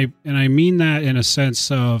 and I mean that in a sense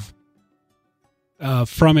of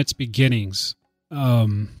from its beginnings.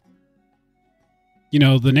 The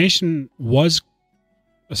nation was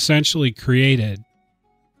essentially created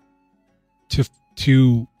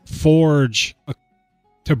to forge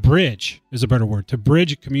to bridge is a better word, to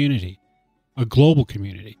bridge a community, a global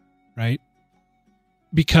community, right?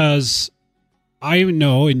 Because I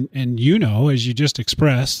know, and you know, as you just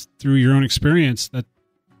expressed through your own experience,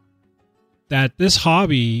 that this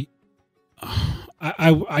hobby,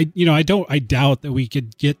 I doubt that we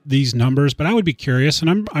could get these numbers, but I would be curious,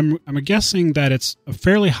 and I'm guessing that it's a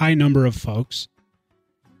fairly high number of folks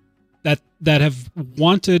that have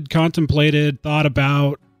wanted, contemplated, thought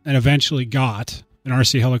about, and eventually got an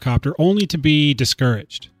RC helicopter only to be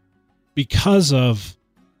discouraged because of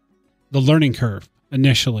the learning curve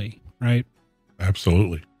initially, right?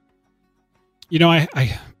 Absolutely.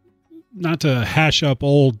 I not to hash up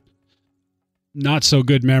old, not so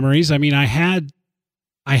good memories. I mean, I had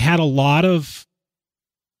a lot of,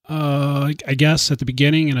 I guess at the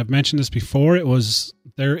beginning, and I've mentioned this before, it was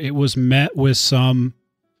met with some,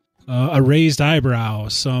 a raised eyebrow,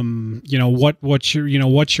 some, what's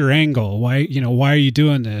your angle? Why are you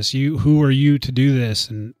doing this? Who are you to do this?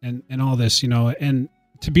 And all this, and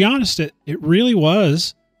to be honest, it really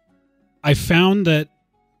was, I found that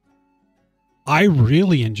I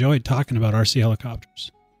really enjoyed talking about RC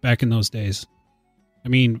helicopters back in those days. I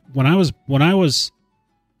mean, when I was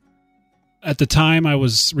at the time, I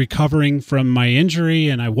was recovering from my injury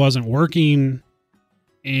and I wasn't working,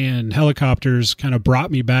 and helicopters kind of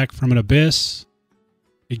brought me back from an abyss.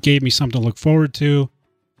 It gave me something to look forward to,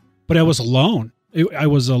 but I was alone. I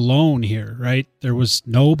was alone here, right? There was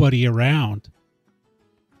nobody around.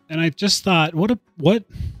 And I just thought, what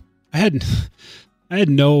I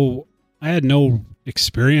had no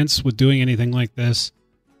experience with doing anything like this.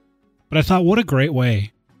 But I thought, what a great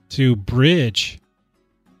way to bridge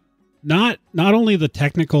not only the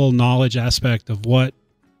technical knowledge aspect of what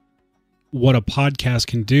a podcast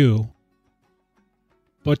can do,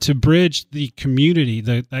 but to bridge the community,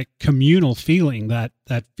 that communal feeling, that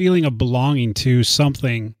feeling of belonging to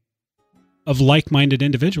something of like-minded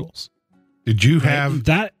individuals. Did you have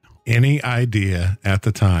any idea at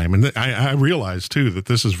the time? And I realized too that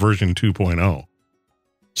this is version 2.0.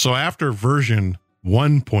 So after version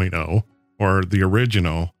 1.0 or the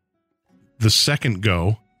original, the second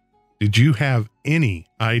go, did you have any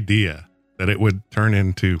idea that it would turn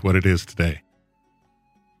into what it is today?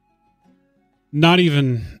 Not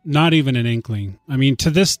even an inkling. I mean,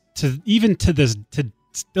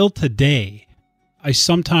 still today, I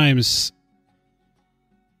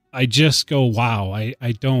just go, wow.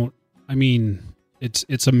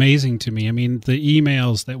 It's amazing to me. I mean, the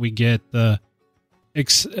emails that we get,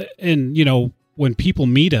 and when people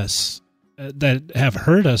meet us that have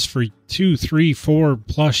heard us for 2, 3, 4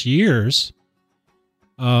 plus years,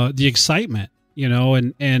 the excitement,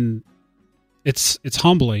 and it's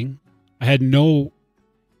humbling. I had no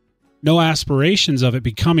aspirations of it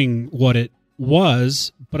becoming what it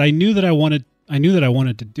was, but I knew that I wanted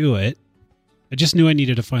to do it. I just knew I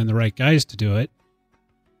needed to find the right guys to do it.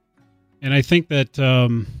 And I think that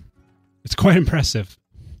it's quite impressive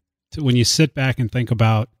when you sit back and think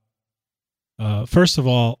about, first of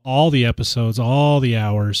all the episodes, all the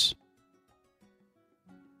hours,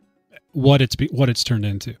 what it's turned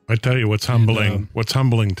into. I tell you what's humbling. What's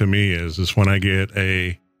humbling to me is when I get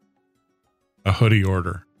a hoodie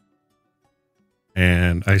order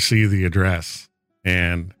and I see the address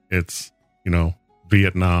and it's,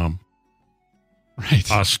 Vietnam,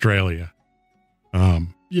 right, Australia,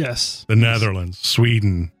 yes, the Netherlands,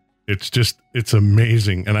 Sweden. It's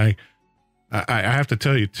amazing. And I have to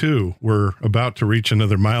tell you too, we're about to reach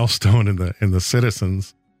another milestone in the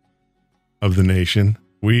citizens of the nation.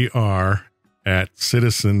 We are at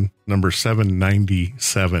citizen number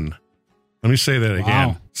 797. Let me say that again.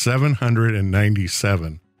 Wow.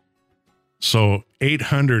 797. So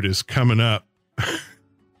 800 is coming up.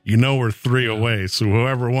 We're 3 away. So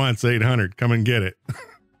whoever wants 800, come and get it.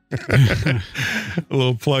 A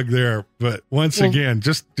little plug there. But once again,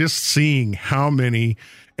 just seeing how many,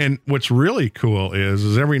 and what's really cool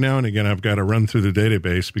is every now and again, I've got to run through the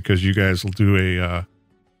database because you guys will do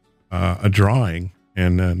a drawing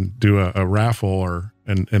and then do a raffle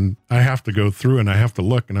and I have to go through and I have to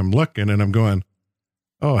look and I'm looking and I'm going,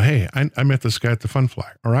 oh, hey, I met this guy at the Fun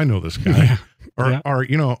Fly, or I know this guy, or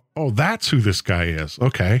oh, that's who this guy is.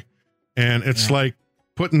 Okay. And it's like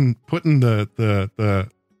putting the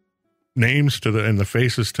names and the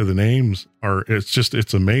faces to the names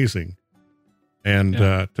it's amazing. And,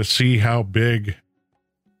 to see how big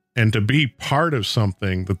and to be part of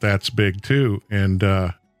something that's big too. And,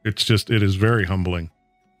 it is very humbling.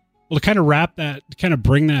 Well, to kind of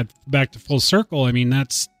bring that back to full circle. I mean,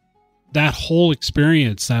 that's that whole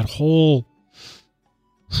experience, that whole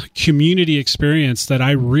community experience that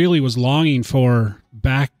I really was longing for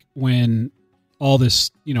back when all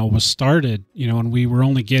this, was started, and we were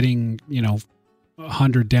only getting,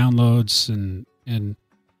 100 downloads and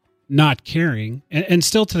not caring. And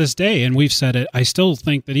still to this day, and we've said it, I still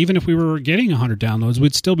think that even if we were getting 100 downloads,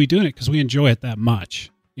 we'd still be doing it because we enjoy it that much.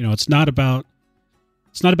 It's not about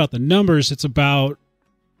the numbers. It's about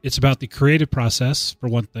the creative process, for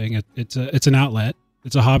one thing. It's an outlet.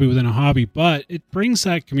 It's a hobby within a hobby, but it brings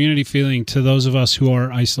that community feeling to those of us who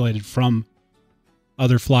are isolated from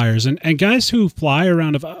other flyers and guys who fly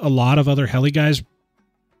around a lot of other heli guys.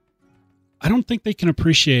 I don't think they can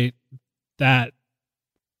appreciate that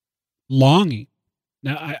longing.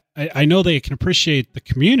 Now, I know they can appreciate the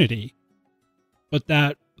community, but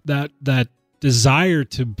that desire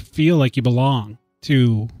to feel like you belong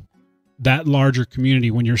to that larger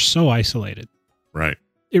community when you're so isolated. Right.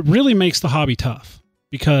 It really makes the hobby tough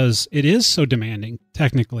because it is so demanding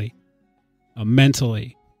technically,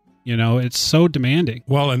 mentally, it's so demanding.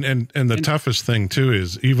 Well, and the toughest thing too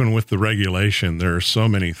is even with the regulation, there are so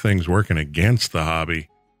many things working against the hobby.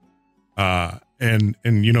 And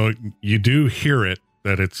you do hear it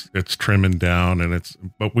that it's trimming down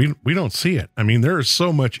but we don't see it. I mean, there is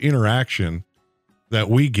so much interaction that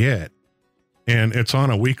we get, and it's on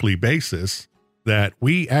a weekly basis that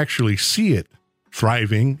we actually see it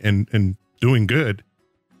thriving and doing good,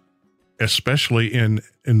 especially in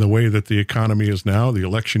the way that the economy is now, the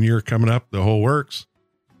election year coming up, the whole works.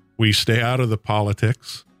 We stay out of the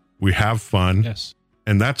politics. We have fun. Yes.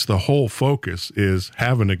 And that's the whole focus, is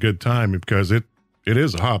having a good time, because it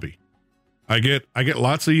is a hobby. I get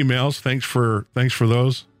lots of emails. Thanks for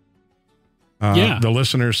those. The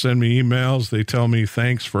listeners send me emails. They tell me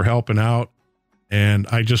thanks for helping out. And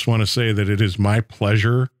I just want to say that it is my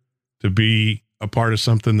pleasure to be a part of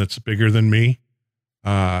something that's bigger than me.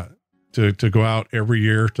 To go out every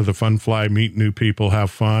year to the Fun Fly, meet new people,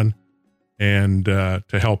 have fun, and to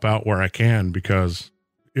help out where I can, because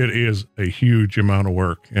it is a huge amount of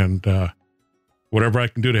work. And whatever I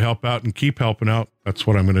can do to help out and keep helping out, that's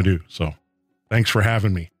what I'm going to do. So thanks for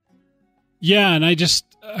having me. Yeah, and I just,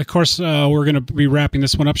 of course, we're going to be wrapping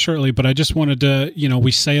this one up shortly, but I just wanted to,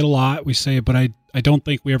 we say it a lot, but I don't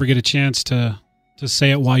think we ever get a chance to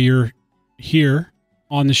say it while you're here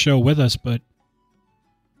on the show with us. But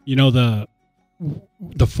the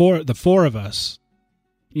four of us,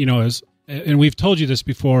 and we've told you this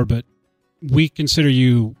before, but we consider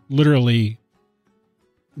you literally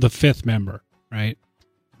the fifth member, right?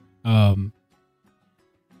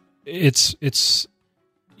 It's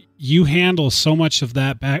you handle so much of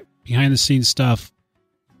that back behind the scenes stuff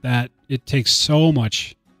that it takes so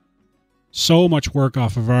much work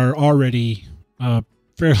off of our already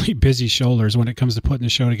fairly busy shoulders when it comes to putting the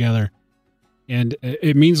show together. And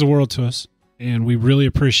it means the world to us, and we really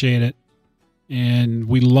appreciate it. And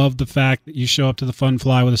we love the fact that you show up to the Fun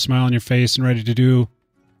Fly with a smile on your face and ready to do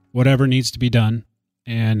whatever needs to be done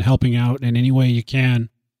and helping out in any way you can.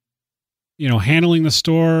 Handling the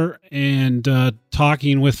store and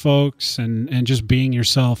talking with folks and just being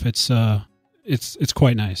yourself. It's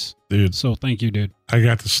quite nice, dude. So thank you, dude. I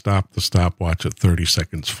got to stop the stopwatch at 30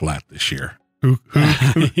 seconds flat this year. Who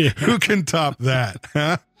can top that?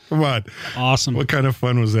 Huh? Come on. Awesome. What kind of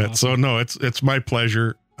fun was that? Awesome. So no, it's my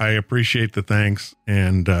pleasure. I appreciate the thanks.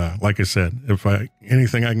 And like I said, if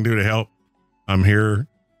anything I can do to help, I'm here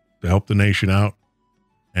to help the nation out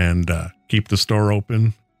and keep the store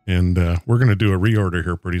open. And we're going to do a reorder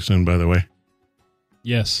here pretty soon, by the way.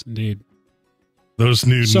 Yes, indeed. Those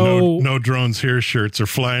new no drones here shirts are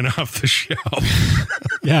flying off the shelf.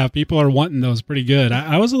 Yeah, people are wanting those pretty good.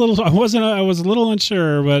 I was a little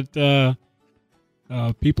unsure, but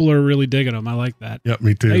people are really digging them. I like that. Yep,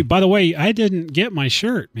 me too. Hey, by the way, I didn't get my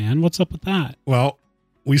shirt, man. What's up with that? Well,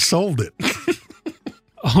 we sold it.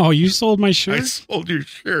 Oh, you sold my shirt? I sold your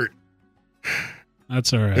shirt.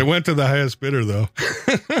 That's all right. It went to the highest bidder, though.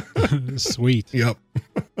 Sweet. Yep.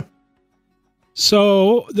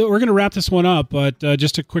 So we're going to wrap this one up, but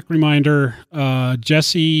just a quick reminder,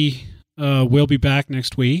 Jesse will be back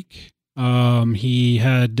next week. He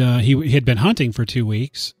had been hunting for 2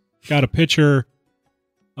 weeks. Got a picture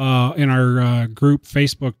in our group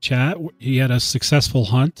Facebook chat. He had a successful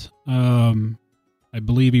hunt. I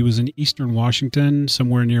believe he was in Eastern Washington,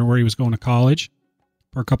 somewhere near where he was going to college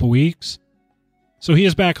for a couple weeks. So he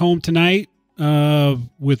is back home tonight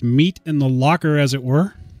with meat in the locker, as it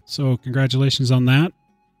were. So congratulations on that.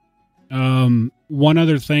 One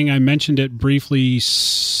other thing, I mentioned it briefly,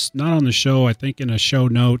 not on the show, I think in a show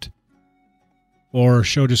note or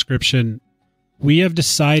show description. We have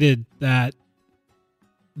decided that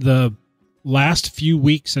the last few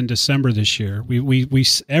weeks in December this year, we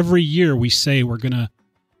every year we say we're going to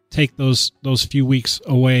take those few weeks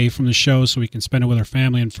away from the show so we can spend it with our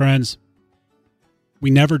family and friends. We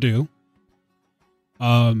never do.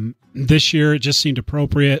 This year, it just seemed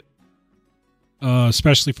appropriate,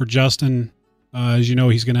 especially for Justin. As you know,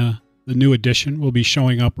 the new edition will be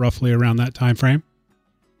showing up roughly around that time frame.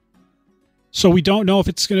 So we don't know if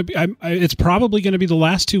it's going to be, it's probably going to be the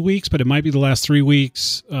last 2 weeks, but it might be the last 3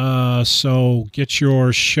 weeks. So get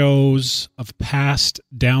your shows of past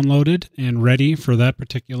downloaded and ready for that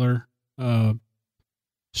particular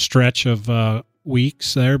stretch of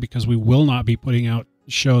weeks there, because we will not be putting out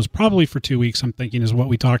shows probably for 2 weeks, I'm thinking, is what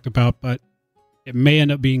we talked about, but it may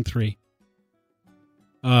end up being 3.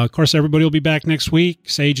 Of course, everybody will be back next week,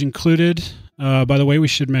 Sage included. By the way, we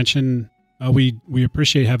should mention we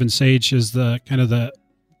appreciate having Sage as the kind of the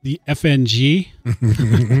FNG.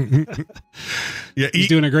 Yeah, he's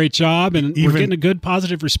doing a great job, and we're getting a good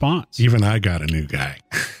positive response. Even I got a new guy.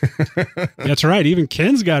 That's right. Even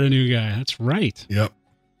Ken's got a new guy. That's right. Yep.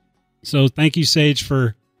 So thank you, Sage,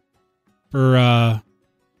 for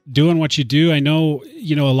doing what you do. I know,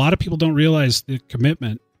 a lot of people don't realize the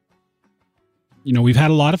commitment. We've had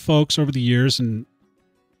a lot of folks over the years, and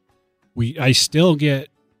I still get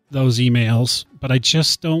those emails, but I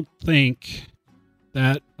just don't think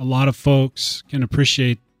that a lot of folks can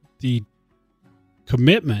appreciate the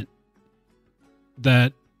commitment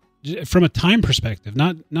that, from a time perspective,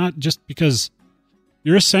 not just because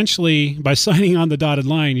you're essentially, by signing on the dotted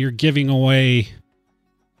line, you're giving away,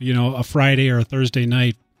 a Friday or a Thursday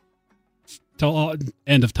night till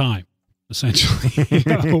end of time, essentially.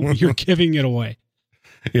 You're giving it away.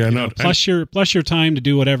 Yeah, plus your time to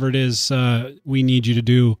do whatever it is we need you to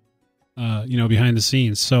do, behind the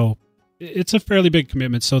scenes. So it's a fairly big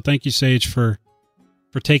commitment. So thank you, Sage, for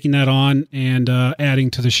taking that on and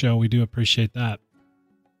adding to the show. We do appreciate that.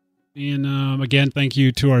 And again, thank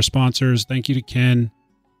you to our sponsors. Thank you to Ken.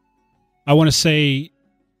 I want to say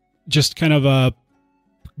just kind of a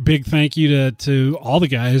big thank you to all the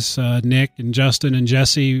guys, Nick and Justin and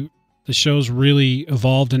Jesse. The show's really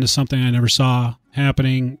evolved into something I never saw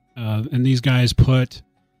happening. And these guys put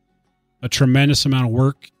a tremendous amount of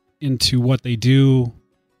work into what they do,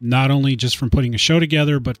 not only just from putting a show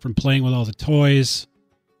together, but from playing with all the toys.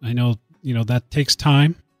 I know, that takes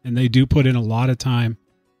time, and they do put in a lot of time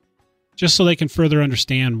just so they can further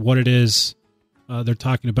understand what it is they're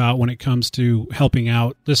talking about when it comes to helping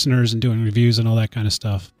out listeners and doing reviews and all that kind of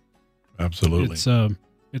stuff. Absolutely.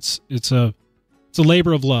 It's a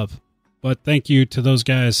labor of love, but thank you to those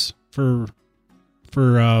guys for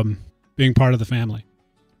being part of the family.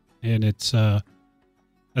 And that's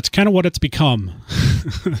kind of what it's become,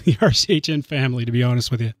 the RCHN family, to be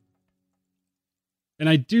honest with you. And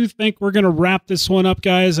I do think we're going to wrap this one up,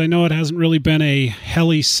 guys. I know it hasn't really been a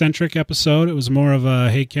heli-centric episode. It was more of a,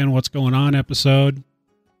 hey, Ken, what's going on episode.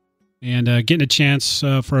 And getting a chance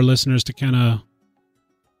for our listeners to kind of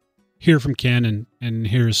hear from Ken and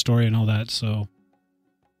hear his story and all that. So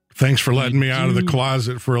thanks for letting me out of the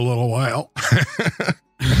closet for a little while.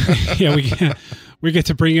 Yeah, we get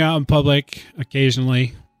to bring you out in public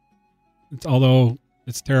occasionally, although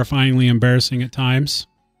it's terrifyingly embarrassing at times,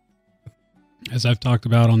 as I've talked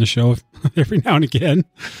about on the show every now and again.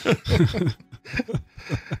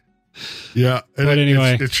 Yeah. But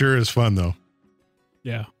anyway. It sure is fun, though.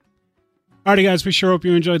 Yeah. Alrighty, guys. We sure hope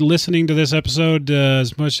you enjoyed listening to this episode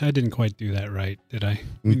as much. I didn't quite do that right, did I?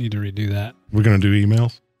 We need to redo that. We're going to do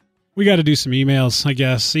emails? We got to do some emails, I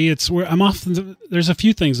guess. See, it's where I'm off. There's a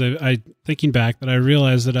few things I thinking back that I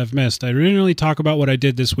realized that I've missed. I didn't really talk about what I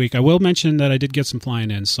did this week. I will mention that I did get some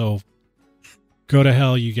flying in, so go to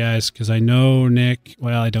hell, you guys, because I know Nick.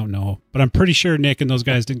 Well, I don't know, but I'm pretty sure Nick and those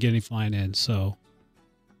guys didn't get any flying in. So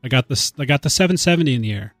I got the 770 in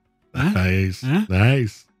the air. Nice, Huh?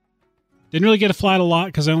 Nice. Didn't really get to fly it a lot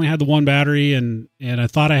because I only had the one battery, and I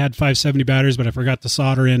thought I had 570 batteries, but I forgot to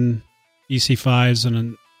solder in EC5s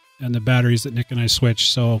and the batteries that Nick and I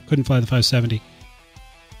switched, so couldn't fly the 570.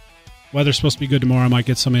 Weather's supposed to be good tomorrow. I might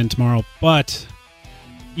get some in tomorrow. But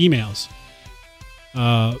emails.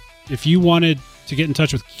 If you wanted to get in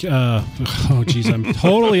touch with... oh, geez, I'm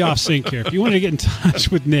totally off sync here. If you wanted to get in touch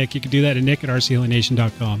with Nick, you could do that at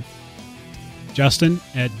nick@rchelination.com. Justin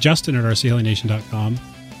at rchelination.com.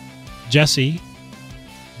 Jesse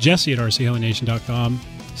at rchelination.com.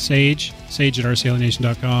 Sage at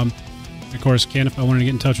rchelination.com. Of course, Ken, if I wanted to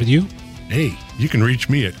get in touch with you. Hey, you can reach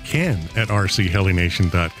me at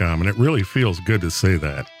ken@rchelination.com, and it really feels good to say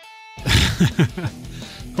that.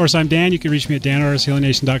 Of course, I'm Dan. You can reach me at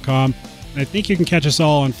dan@rchelination.com. And I think you can catch us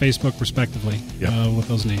all on Facebook, respectively, with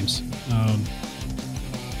those names.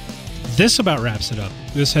 This about wraps it up.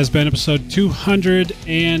 This has been episode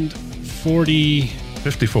 240...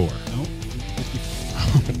 54. No.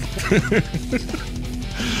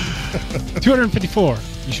 254.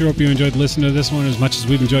 We sure hope you enjoyed listening to this one as much as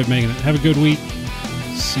we've enjoyed making it. Have a good week.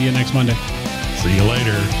 See you next Monday. See you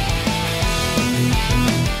later.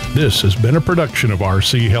 This has been a production of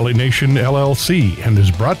RC Heli Nation LLC and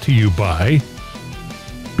is brought to you by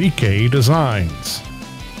BK Designs,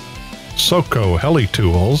 SoCo Heli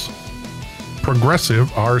Tools, Progressive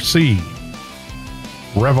RC,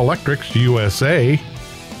 Rev Electrics USA,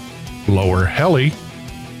 Lower Heli,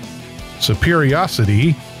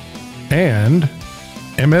 Superiosity, and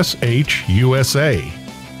MSH USA.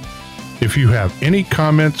 If you have any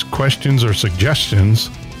comments, questions, or suggestions,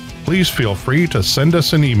 please feel free to send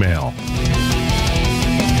us an email.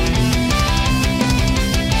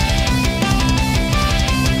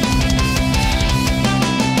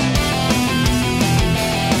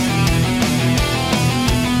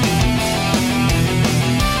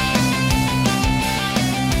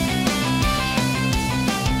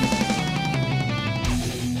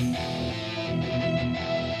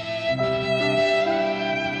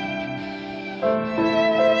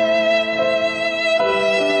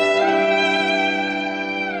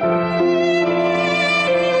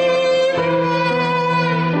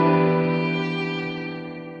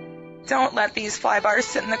 Don't let these flybars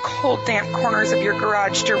sit in the cold, damp corners of your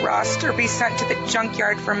garage to rust or be sent to the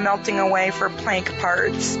junkyard for melting away for plank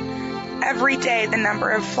parts. Every day, the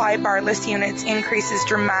number of flybarless units increases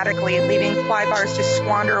dramatically, leaving flybars to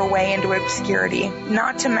squander away into obscurity.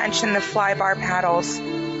 Not to mention the flybar paddles,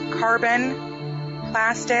 carbon,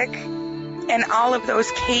 plastic, and all of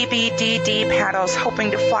those KBDD paddles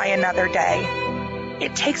hoping to fly another day.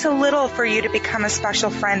 It takes a little for you to become a special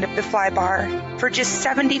friend of the Flybar. For just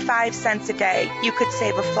 75 cents a day, you could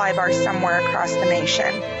save a Flybar somewhere across the nation.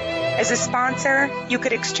 As a sponsor, you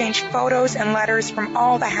could exchange photos and letters from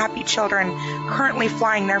all the happy children currently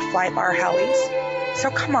flying their Flybar helis. So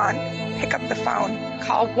come on, pick up the phone.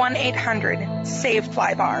 Call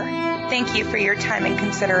 1-800-SAVE-FLYBAR. Thank you for your time and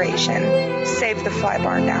consideration. Save the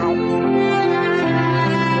Flybar now.